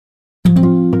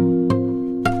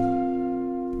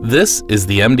This is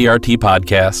the MDRT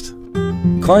Podcast.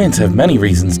 Clients have many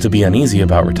reasons to be uneasy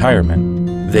about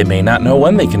retirement. They may not know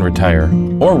when they can retire,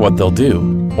 or what they'll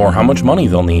do, or how much money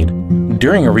they'll need.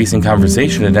 During a recent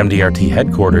conversation at MDRT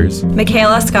headquarters,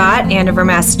 Michaela Scott, Andover,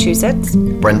 Massachusetts.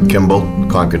 Brent Kimball,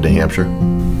 Concord, New Hampshire.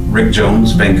 Rick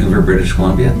Jones, Vancouver, British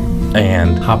Columbia.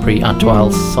 And Harpreet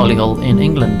Atwell, Solihull in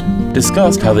England,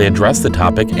 discussed how they address the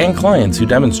topic and clients who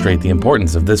demonstrate the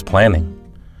importance of this planning.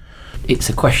 It's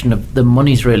a question of the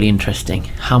money's really interesting,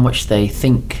 how much they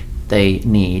think they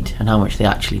need and how much they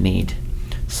actually need.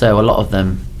 So a lot of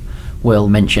them will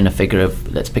mention a figure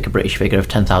of, let's pick a British figure of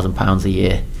 £10,000 a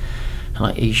year. I'm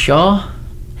like, are you sure? Are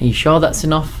you sure that's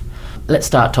enough? Let's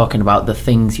start talking about the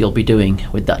things you'll be doing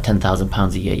with that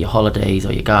 £10,000 a year, your holidays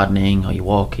or your gardening or your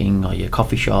walking or your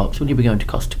coffee shops. Will you be going to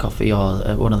Costa Coffee or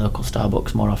one of the local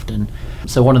Starbucks more often?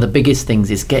 So one of the biggest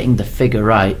things is getting the figure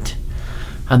right.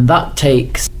 And that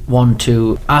takes one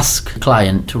to ask a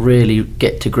client to really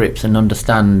get to grips and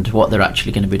understand what they're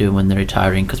actually going to be doing when they're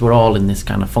retiring, because we're all in this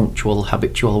kind of functional,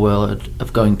 habitual world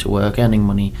of going to work, earning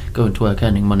money, going to work,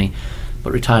 earning money.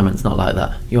 But retirement's not like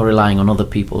that. You're relying on other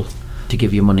people to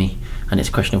give you money, and it's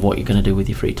a question of what you're going to do with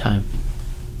your free time.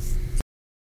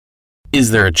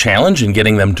 Is there a challenge in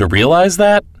getting them to realize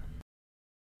that?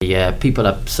 Yeah, people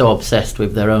are so obsessed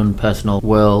with their own personal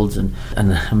worlds, and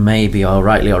maybe, or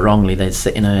rightly or wrongly, they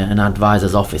sit in an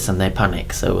advisor's office and they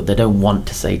panic. So they don't want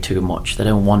to say too much. They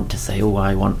don't want to say, "Oh,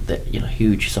 I want the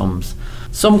huge sums."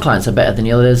 Some clients are better than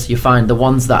the others. You find the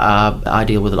ones that are, I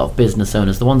deal with a lot of business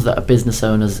owners, the ones that are business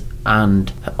owners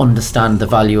and understand the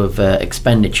value of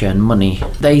expenditure and money,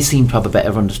 they seem to have a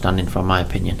better understanding, from my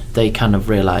opinion. They kind of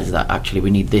realise that actually we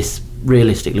need this,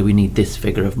 realistically we need this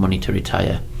figure of money to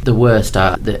retire. The worst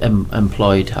are the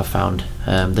employed, I've found.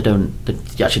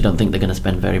 They actually don't think they're going to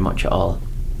spend very much at all.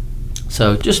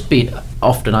 So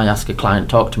often I ask a client,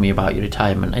 talk to me about your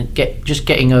retirement, and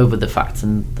getting over the facts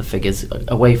and the figures,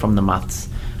 away from the maths,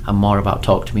 and more about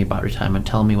talk to me about retirement.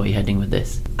 Tell me where you're heading with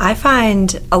this. I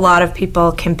find a lot of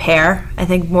people compare, I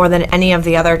think more than any of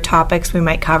the other topics we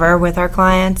might cover with our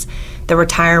clients, the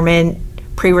retirement,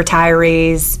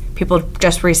 pre-retirees, people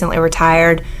just recently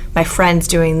retired, my friend's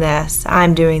doing this,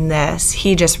 I'm doing this,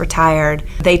 he just retired.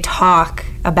 They talk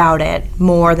about it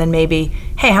more than maybe,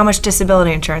 hey, how much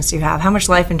disability insurance do you have? How much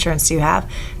life insurance do you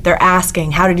have? They're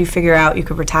asking, how did you figure out you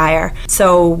could retire?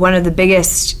 So one of the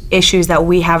biggest issues that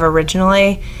we have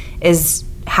originally is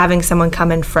having someone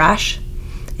come in fresh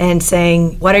and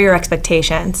saying, what are your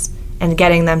expectations? And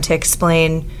getting them to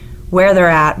explain where they're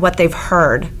at, what they've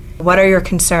heard. What are your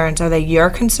concerns? Are they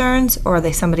your concerns or are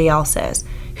they somebody else's?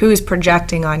 Who's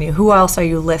projecting on you? Who else are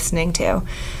you listening to?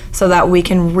 So that we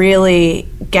can really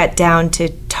get down to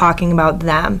talking about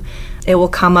them. It will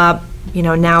come up,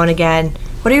 now and again.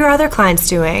 What are your other clients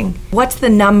doing? What's the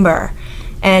number?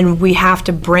 And we have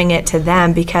to bring it to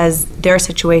them because their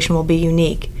situation will be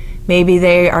unique. Maybe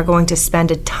they are going to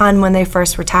spend a ton when they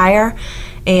first retire,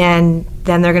 and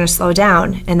then they're going to slow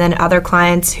down. And then other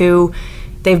clients who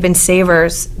they've been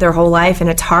savers their whole life, and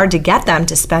it's hard to get them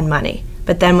to spend money.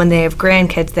 But then when they have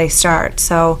grandkids, they start.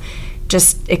 So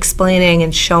just explaining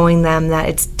and showing them that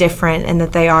it's different and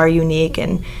that they are unique,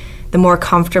 and the more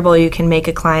comfortable you can make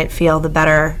a client feel, the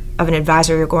better of an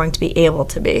advisor you're going to be able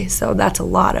to be. So that's a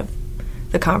lot of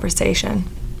the conversation.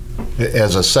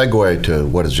 As a segue to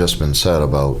what has just been said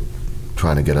about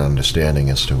trying to get an understanding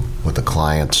as to what the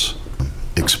clients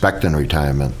expect in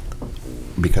retirement,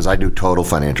 because I do total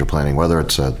financial planning, whether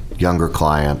it's a younger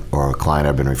client or a client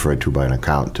I've been referred to by an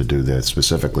accountant to do their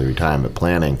specifically retirement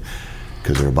planning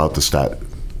because they're about to start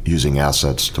using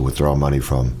assets to withdraw money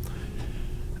from.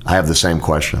 I have the same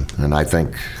question, and I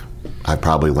think I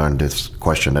probably learned this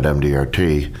question at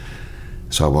MDRT,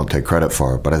 so I won't take credit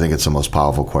for it, but I think it's the most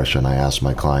powerful question I ask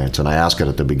my clients, and I ask it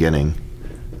at the beginning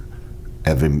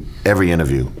of every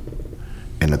interview.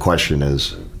 And the question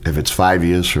is, if it's 5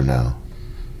 years from now,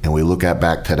 and we look at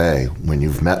back today when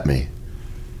you've met me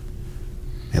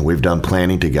and we've done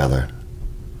planning together,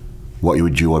 what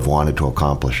would you have wanted to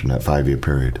accomplish in that 5-year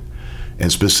period?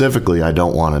 And specifically, I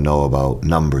don't want to know about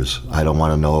numbers. I don't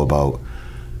want to know about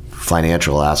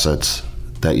financial assets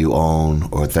that you own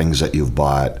or things that you've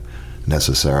bought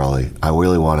necessarily. I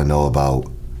really want to know about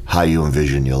how you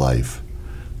envision your life.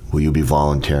 Will you be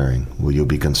volunteering? Will you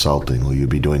be consulting? Will you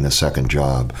be doing a second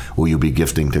job? Will you be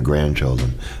gifting to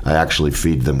grandchildren? I actually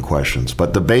feed them questions.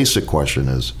 But the basic question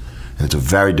is, and it's a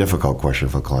very difficult question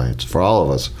for clients, for all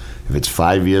of us, if it's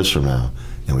 5 years from now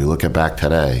and we look at back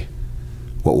today,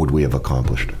 what would we have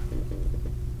accomplished?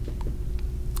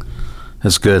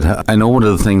 That's good. I know one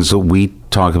of the things that we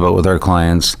talk about with our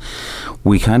clients,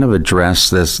 we kind of address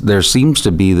this. There seems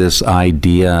to be this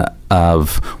idea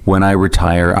of when I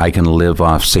retire, I can live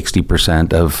off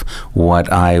 60% of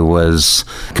what I was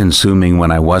consuming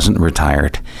when I wasn't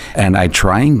retired. And I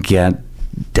try and get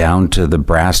down to the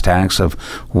brass tacks of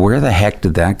where the heck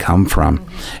did that come from?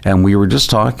 And we were just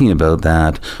talking about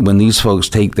that. When these folks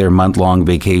take their month-long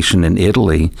vacation in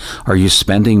Italy, are you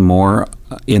spending more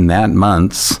in that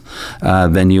month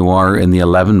than you are in the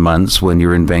 11 months when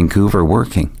you're in Vancouver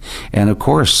working? And of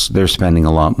course, they're spending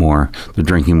a lot more. They're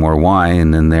drinking more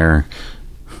wine and they're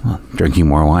drinking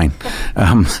more wine.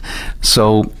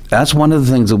 So that's one of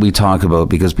the things that we talk about,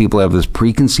 because people have this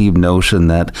preconceived notion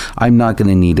that I'm not going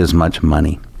to need as much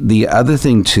money. The other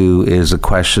thing, too, is a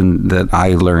question that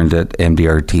I learned at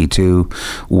MDRT, too,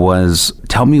 was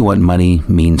tell me what money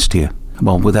means to you.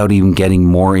 Well, without even getting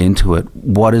more into it,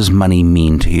 what does money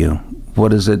mean to you?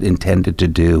 What is it intended to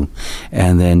do?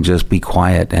 And then just be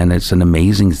quiet, and it's an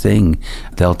amazing thing.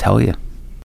 They'll tell you.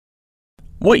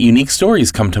 What unique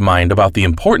stories come to mind about the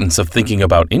importance of thinking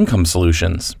about income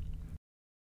solutions?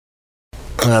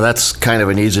 That's kind of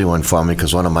an easy one for me,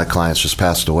 because one of my clients just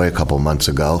passed away a couple months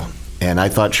ago, and I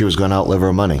thought she was going to outlive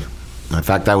her money. In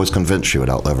fact, I was convinced she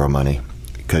would outlive her money,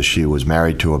 because she was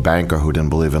married to a banker who didn't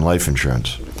believe in life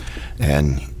insurance.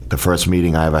 And the first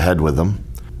meeting I ever had with him,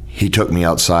 he took me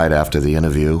outside after the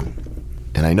interview,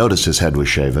 and I noticed his head was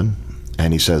shaven,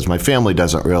 and he says, "My family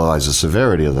doesn't realize the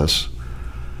severity of this,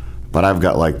 but I've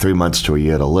got like 3 months to a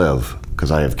year to live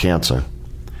because I have cancer.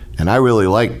 And I really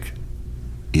like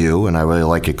you, and I really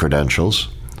like your credentials,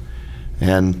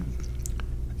 and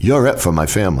you're it for my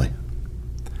family."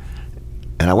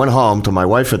 And I went home to my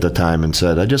wife at the time and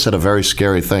said, I just had a very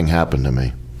scary thing happen to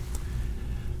me.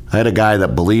 I had a guy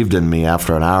that believed in me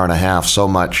after an hour and a half so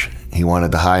much he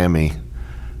wanted to hire me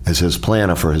as his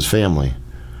planner for his family.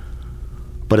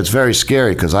 But it's very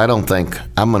scary, because I don't think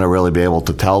I'm going to really be able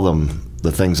to tell them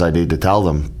the things I need to tell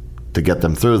them to get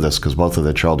them through this, because both of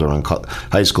their children are in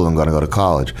high school and going to go to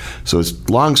college. So it's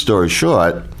long story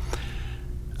short,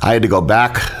 I had to go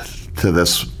back to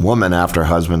this woman after her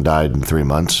husband died in 3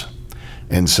 months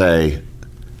and say,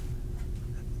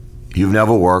 you've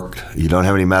never worked, you don't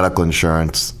have any medical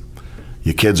insurance,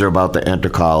 your kids are about to enter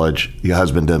college, your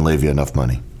husband didn't leave you enough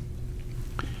money.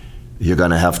 You're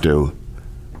going to have to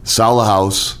sell the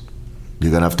house,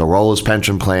 you're going to have to roll his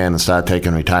pension plan and start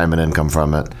taking retirement income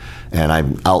from it. And I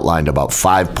outlined about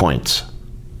 5 points.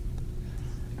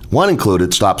 One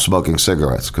included stop smoking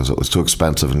cigarettes because it was too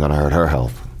expensive and going to hurt her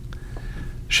health.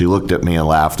 She looked at me and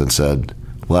laughed and said,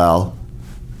 well,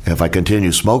 if I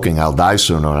continue smoking, I'll die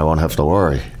sooner and I won't have to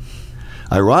worry.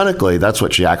 Ironically, that's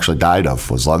what she actually died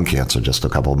of, was lung cancer just a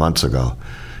couple of months ago.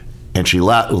 And she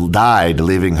died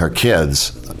leaving her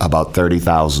kids about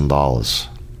 $30,000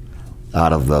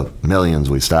 out of the millions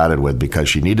we started with, because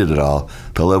she needed it all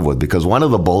to live with. Because one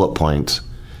of the bullet points,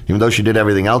 even though she did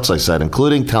everything else I said,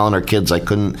 including telling her kids I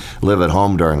couldn't live at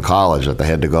home during college, that they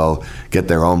had to go get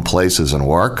their own places and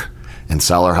work and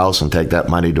sell her house and take that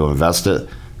money to invest it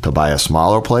to buy a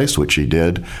smaller place, which she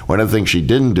did. One of the things she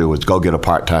didn't do was go get a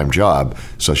part-time job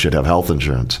so she'd have health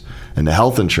insurance. And the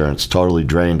health insurance totally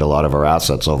drained a lot of her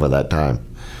assets over that time.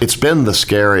 It's been the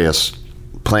scariest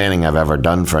planning I've ever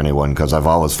done for anyone, because I've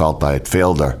always felt I had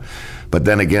failed her. But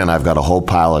then again, I've got a whole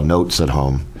pile of notes at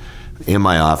home in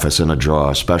my office in a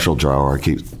drawer, a special drawer where I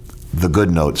keep the good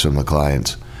notes from the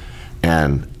clients.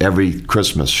 And every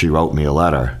Christmas she wrote me a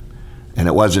letter. And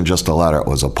it wasn't just a letter, it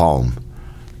was a poem.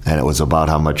 And it was about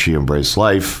how much she embraced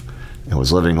life and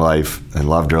was living life and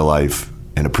loved her life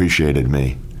and appreciated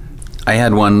me. I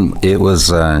had one. It was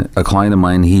a client of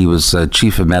mine. He was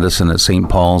chief of medicine at St.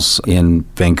 Paul's in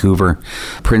Vancouver,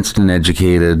 Princeton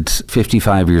educated,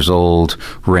 55 years old,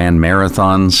 ran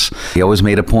marathons. He always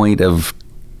made a point of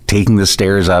taking the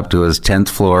stairs up to his 10th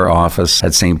floor office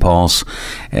at St. Paul's.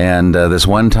 And this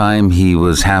one time he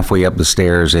was halfway up the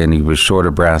stairs and he was short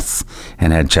of breath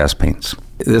and had chest pains.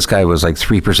 This guy was like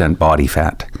 3% body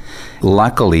fat.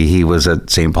 Luckily, he was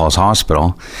at St. Paul's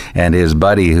Hospital, and his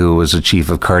buddy, who was the chief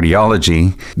of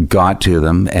cardiology, got to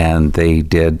them, and they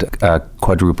did a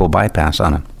quadruple bypass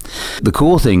on him. The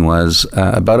cool thing was,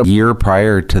 about a year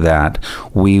prior to that,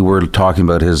 we were talking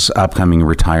about his upcoming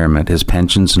retirement, his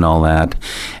pensions and all that.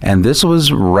 And this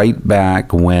was right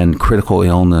back when critical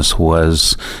illness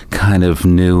was kind of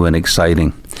new and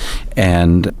exciting.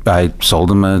 And I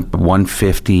sold him a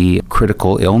 $150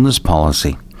 critical illness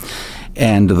policy.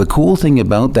 And the cool thing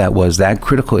about that was that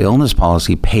critical illness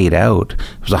policy paid out.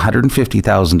 It was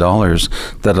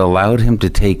 $150,000 that allowed him to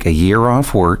take a year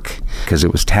off work because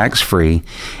it was tax-free.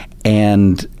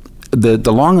 And the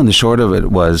long and the short of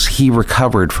it was he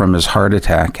recovered from his heart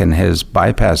attack and his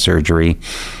bypass surgery.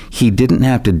 he didn't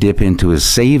have to dip into his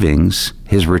savings,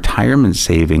 his retirement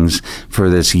savings for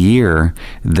this year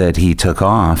that he took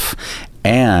off.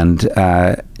 And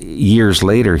years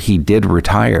later, he did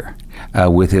retire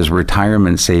with his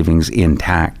retirement savings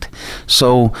intact.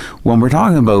 So when we're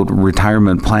talking about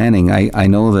retirement planning, I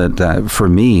know that for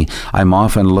me, I'm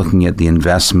often looking at the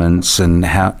investments and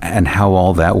how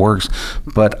all that works,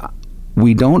 but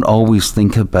we don't always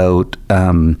think about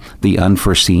the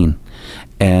unforeseen.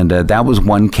 And that was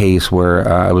one case where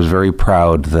I was very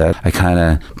proud that I kind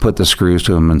of put the screws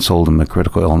to him and sold him a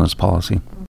critical illness policy.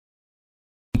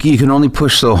 You can only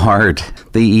push so hard.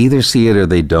 They either see it or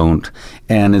they don't.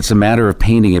 And it's a matter of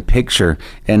painting a picture.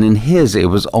 And in his, it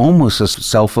was almost a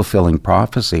self-fulfilling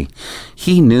prophecy.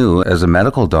 He knew as a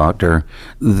medical doctor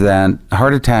that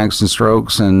heart attacks and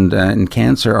strokes and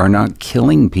cancer are not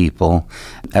killing people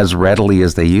as readily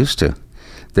as they used to.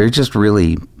 They're just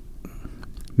really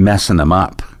messing them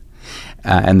up.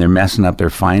 And they're messing up their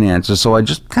finances. So I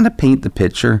just kind of paint the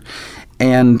picture.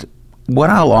 And what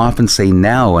I'll often say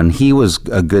now, and he was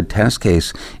a good test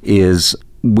case, is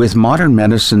with modern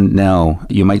medicine now,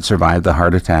 you might survive the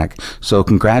heart attack. So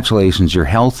congratulations, you're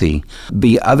healthy.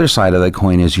 The other side of that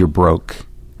coin is you're broke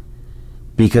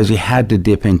because you had to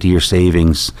dip into your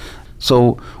savings.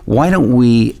 So why don't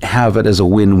we have it as a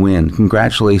win-win?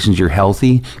 Congratulations, you're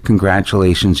healthy.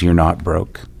 Congratulations, you're not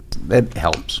broke. That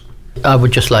helps. I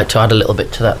would just like to add a little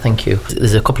bit to that, thank you.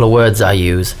 There's a couple of words I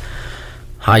use.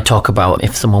 I talk about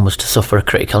if someone was to suffer a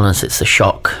critical illness, it's a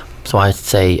shock. So I'd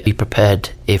say be prepared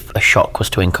if a shock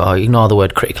was to incur. Ignore the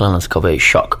word critical illness cover, it's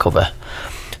shock cover.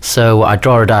 So I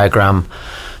draw a diagram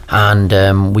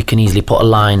and we can easily put a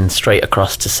line straight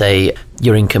across to say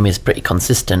your income is pretty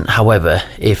consistent. However,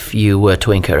 if you were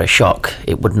to incur a shock,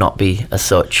 it would not be as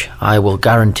such. I will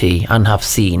guarantee and have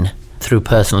seen through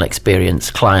personal experience,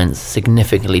 clients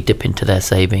significantly dip into their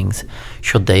savings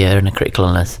should they earn a critical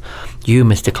illness. You,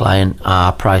 Mr. Client,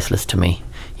 are priceless to me.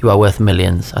 You are worth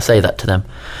millions. I say that to them.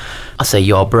 I say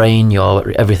your brain,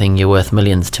 your everything, you're worth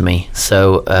millions to me.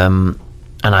 So, and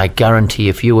I guarantee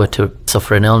if you were to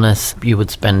suffer an illness, you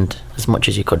would spend as much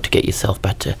as you could to get yourself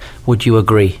better. Would you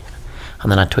agree?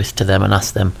 And then I twist to them and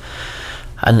ask them.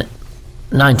 And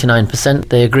 99%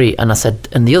 they agree. And I said,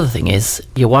 and the other thing is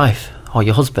your wife, or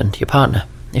your husband, your partner,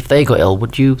 if they got ill,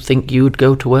 would you think you would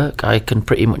go to work? I can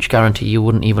pretty much guarantee you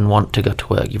wouldn't even want to go to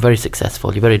work. You're very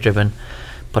successful, you're very driven,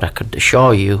 but I could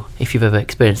assure you, if you've ever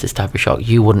experienced this type of shock,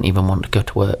 you wouldn't even want to go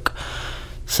to work.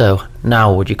 So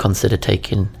now would you consider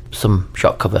taking some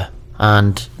shock cover?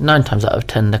 And 9 times out of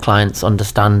 10, the clients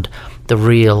understand the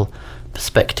real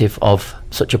perspective of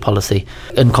such a policy.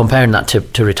 And comparing that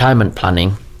to retirement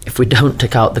planning, if we don't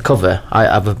take out the cover, I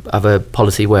have a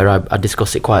policy where I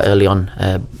discuss it quite early on,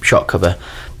 shock cover,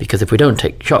 because if we don't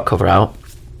take shock cover out,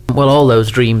 well, all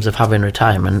those dreams of having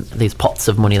retirement, these pots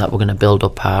of money that we're going to build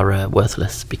up are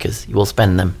worthless because you will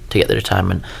spend them to get the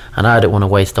retirement, and I don't want to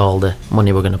waste all the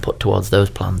money we're going to put towards those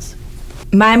plans.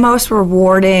 My most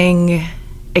rewarding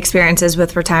experiences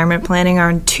with retirement planning are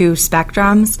on 2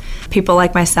 spectrums. People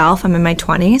like myself, I'm in my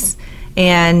 20s.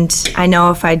 And I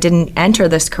know if I didn't enter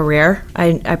this career,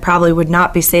 I probably would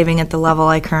not be saving at the level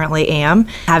I currently am,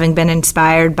 having been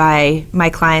inspired by my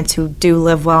clients who do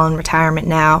live well in retirement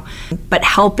now, but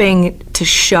helping to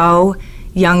show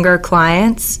younger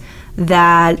clients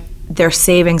that their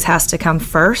savings has to come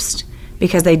first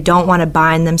because they don't want to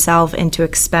bind themselves into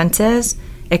expenses,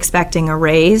 expecting a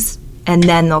raise, and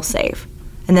then they'll save.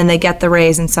 And then they get the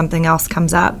raise and something else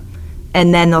comes up,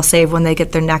 and then they'll save when they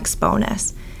get their next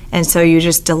bonus. And so you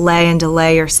just delay and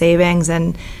delay your savings,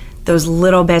 and those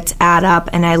little bits add up.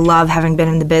 And I love having been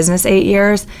in the business 8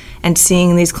 years and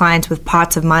seeing these clients with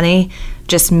pots of money,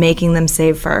 just making them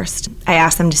save first. I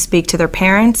ask them to speak to their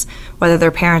parents, whether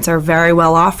their parents are very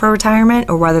well off for retirement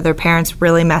or whether their parents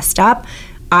really messed up.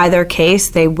 Either case,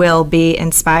 they will be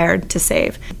inspired to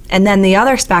save. And then the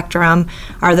other spectrum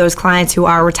are those clients who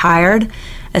are retired,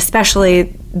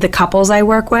 especially the couples I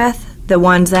work with, the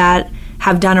ones that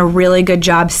have done a really good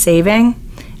job saving,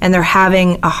 and they're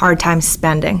having a hard time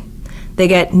spending. They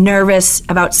get nervous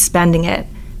about spending it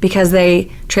because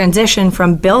they transition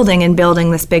from building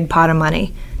this big pot of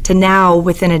money to now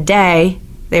within a day,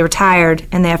 they retired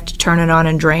and they have to turn it on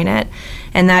and drain it.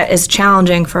 And that is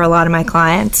challenging for a lot of my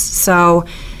clients. So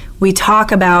we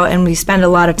talk about and we spend a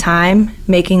lot of time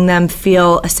making them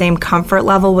feel a same comfort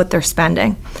level with their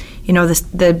spending. You know,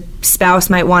 the spouse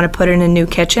might want to put in a new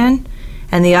kitchen,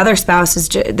 and the other spouse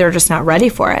they're just not ready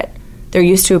for it. They're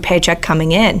used to a paycheck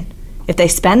coming in. If they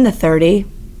spend the $30,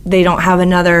 they don't have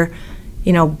another,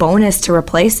 bonus to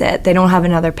replace it. They don't have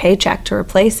another paycheck to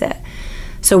replace it.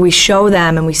 So we show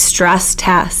them and we stress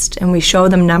test and we show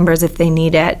them numbers if they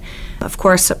need it. Of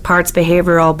course, part's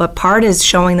behavioral, but part is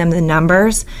showing them the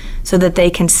numbers so that they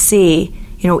can see,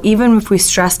 even if we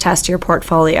stress test your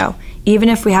portfolio, even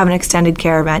if we have an extended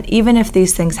care event, even if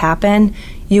these things happen,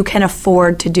 you can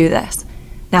afford to do this.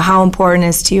 Now, how important it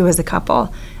is to you as a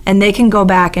couple? And they can go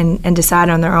back and decide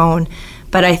on their own.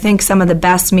 But I think some of the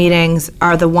best meetings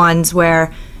are the ones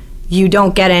where you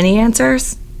don't get any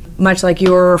answers. Much like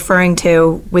you were referring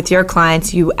to with your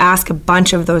clients, you ask a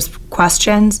bunch of those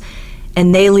questions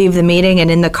and they leave the meeting,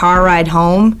 and in the car ride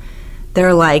home,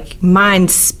 they're like mind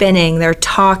spinning, they're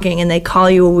talking, and they call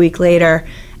you a week later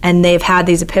and they've had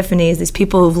these epiphanies, these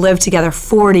people who've lived together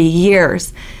 40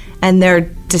 years, and they're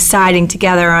deciding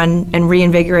together and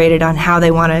reinvigorated on how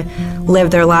they want to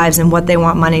live their lives and what they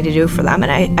want money to do for them.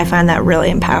 And I find that really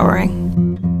empowering.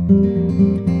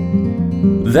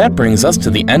 That brings us to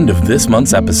the end of this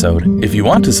month's episode. If you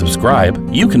want to subscribe,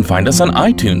 you can find us on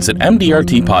iTunes at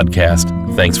MDRT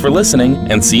Podcast. Thanks for listening,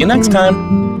 and see you next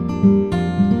time.